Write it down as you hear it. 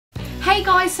Hey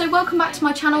guys, so welcome back to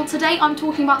my channel. Today I'm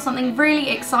talking about something really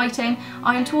exciting.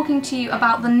 I am talking to you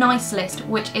about the Nice List,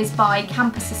 which is by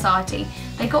Campus Society.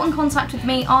 They got in contact with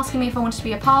me asking me if I wanted to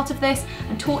be a part of this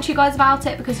and talk to you guys about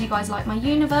it because you guys like my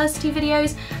university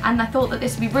videos, and I thought that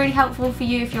this would be really helpful for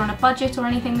you if you're on a budget or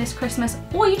anything this Christmas,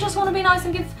 or you just want to be nice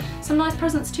and give some nice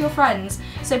presents to your friends.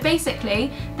 So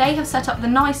basically they have set up the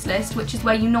Nice List, which is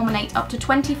where you nominate up to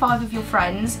 25 of your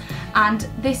friends, and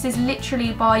this is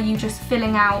literally by you just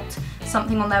filling out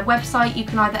something on their website. You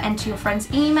can either enter your friends'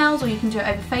 emails or you can do it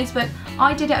over Facebook.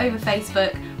 I did it over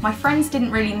Facebook. My friends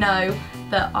didn't really know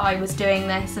that I was doing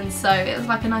this, and so it was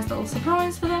like a nice little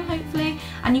surprise for them, hopefully.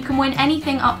 And you can win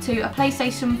anything up to a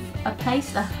PlayStation,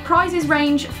 prizes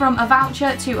range from a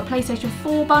voucher to a PlayStation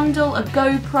 4 bundle, a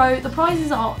GoPro. The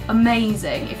prizes are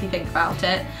amazing if you think about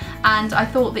it, and I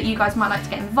thought that you guys might like to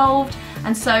get involved.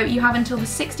 And so you have until the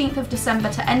 16th of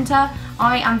December to enter.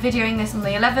 I am videoing this on the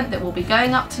 11th. It will be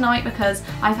going up tonight because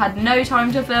I've had no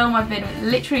time to film. I've been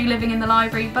literally living in the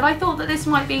library, but I thought that this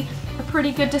might be a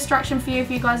pretty good distraction for you if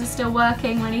you guys are still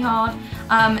working really hard.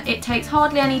 It takes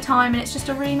hardly any time, and it's just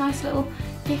a really nice little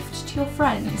gift to your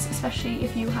friends, especially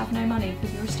if you have no money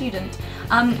because you're a student.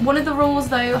 One of the rules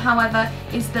though, however,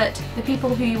 is that the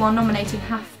people who you are nominating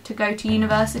have to go to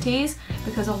universities,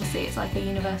 because obviously it's like a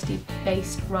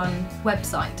university-based run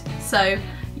website. So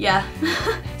yeah.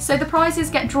 So the prizes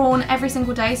get drawn every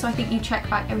single day, so I think you check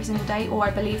back every single day, or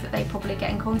I believe that they probably get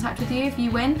in contact with you if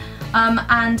you win.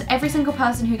 And every single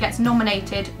person who gets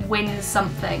nominated wins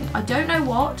something. I don't know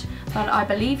what, but I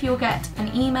believe you'll get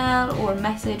an email or a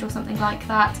message or something like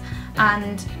that.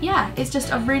 And yeah, it's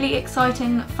just a really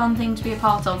exciting, fun thing to be a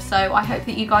part of. So I hope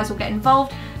that you guys will get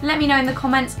involved. Let me know in the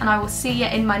comments, and I will see you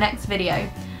in my next video.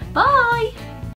 Bye!